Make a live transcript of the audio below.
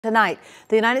Tonight,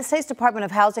 the United States Department of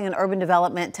Housing and Urban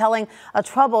Development telling a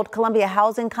troubled Columbia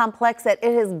housing complex that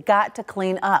it has got to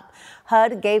clean up.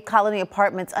 HUD gave Colony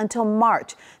Apartments until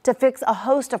March to fix a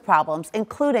host of problems,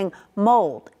 including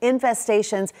mold,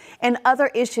 infestations, and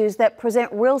other issues that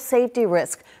present real safety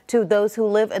risk to those who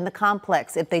live in the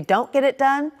complex. If they don't get it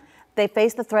done, they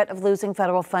face the threat of losing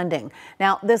federal funding.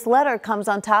 Now, this letter comes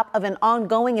on top of an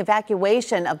ongoing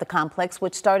evacuation of the complex,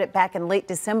 which started back in late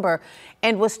December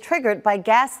and was triggered by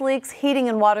gas leaks, heating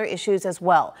and water issues as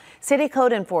well. City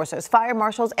code enforcers, fire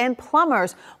marshals, and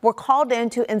plumbers were called in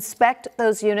to inspect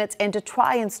those units and to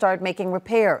try and start making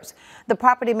repairs. The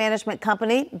property management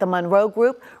company, the Monroe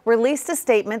Group, released a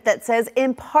statement that says,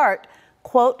 in part,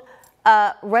 quote,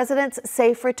 residents'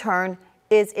 safe return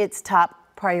is its top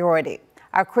priority.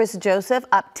 Our Chris Joseph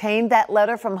obtained that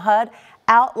letter from HUD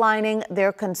outlining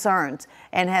their concerns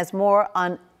and has more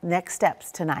on next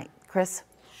steps tonight. Chris?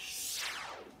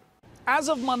 As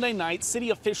of Monday night,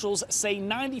 city officials say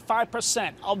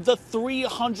 95% of the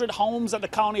 300 homes at the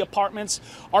Colony Apartments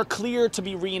are clear to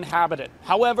be re-inhabited.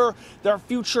 However, their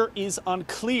future is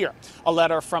unclear. A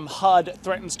letter from HUD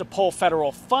threatens to pull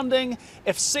federal funding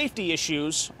if safety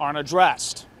issues aren't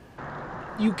addressed.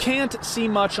 You can't see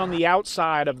much on the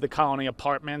outside of the Colony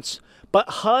Apartments, but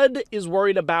HUD is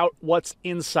worried about what's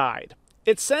inside.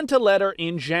 It sent a letter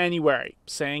in January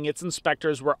saying its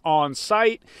inspectors were on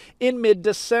site in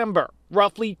mid-December,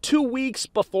 roughly 2 weeks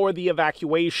before the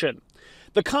evacuation.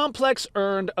 The complex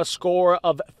earned a score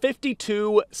of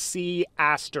 52 C*.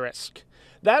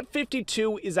 That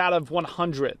 52 is out of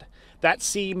 100. That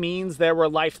C means there were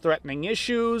life-threatening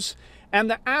issues, and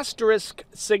the asterisk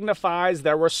signifies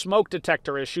there were smoke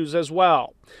detector issues as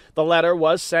well. The letter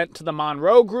was sent to the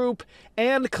Monroe Group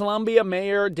and Columbia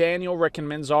Mayor Daniel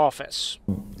Rickenman's office.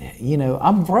 You know,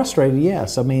 I'm frustrated,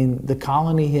 yes. I mean, the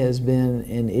colony has been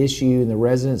an issue and the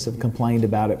residents have complained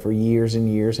about it for years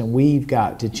and years, and we've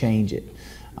got to change it.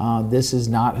 This is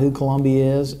not who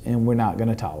Columbia is, and we're not going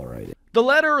to tolerate it. The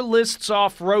letter lists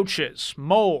off roaches,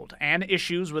 mold, and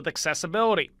issues with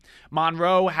accessibility.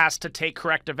 Monroe has to take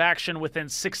corrective action within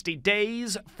 60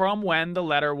 days from when the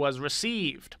letter was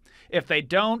received. If they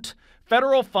don't,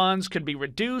 federal funds could be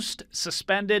reduced,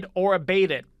 suspended, or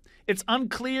abated. It's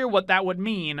unclear what that would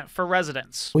mean for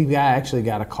residents. We've actually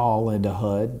got a call into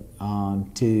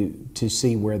HUD to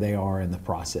see where they are in the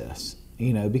process.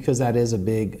 You know, because that is a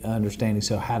big understanding.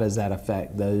 So how does that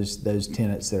affect those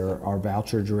tenants that are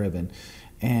voucher driven?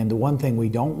 And the one thing we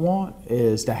don't want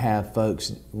is to have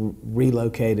folks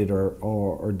relocated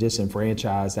or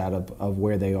disenfranchised out of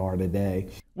where they are today.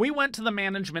 We went to the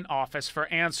management office for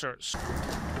answers.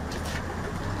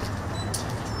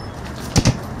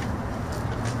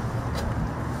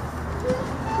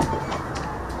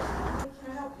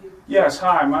 Yes,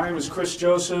 hi, my name is Chris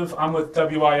Joseph. I'm with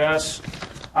WIS.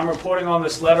 I'm reporting on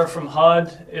this letter from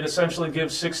HUD. It essentially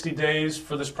gives 60 days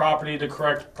for this property to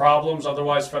correct problems,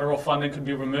 otherwise federal funding could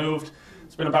be removed.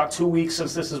 It's been about 2 weeks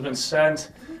since this has been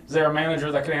sent. Is there a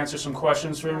manager that can answer some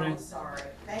questions for me? Sorry.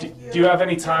 Do you have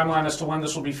any timeline as to when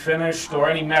this will be finished, or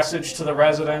any message to the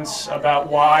residents about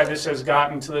why this has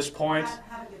gotten to this point?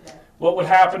 What would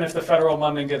happen if the federal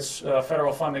funding gets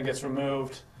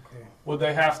removed? Okay. Would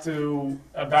they have to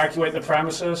evacuate the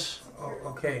premises? Oh,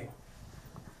 okay.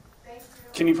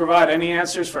 Can you provide any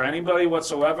answers for anybody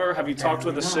whatsoever? Have you talked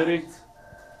with the city?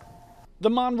 The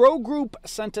Monroe Group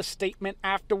sent a statement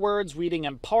afterwards, reading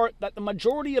in part that the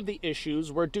majority of the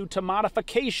issues were due to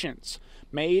modifications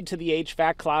made to the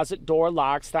HVAC closet door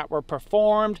locks that were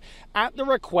performed at the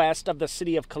request of the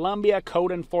City of Columbia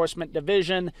Code Enforcement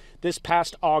Division this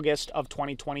past August of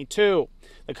 2022.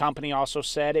 The company also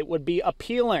said it would be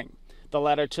appealing. The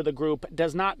letter to the group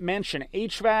does not mention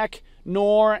HVAC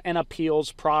nor an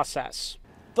appeals process.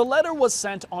 The letter was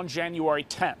sent on January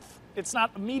 10th. It's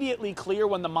not immediately clear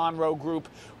when the Monroe Group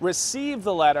received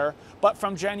the letter, but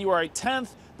from January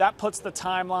 10th, that puts the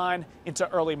timeline into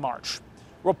early March.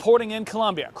 Reporting in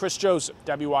Columbia, Chris Joseph,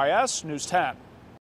 WIS News 10.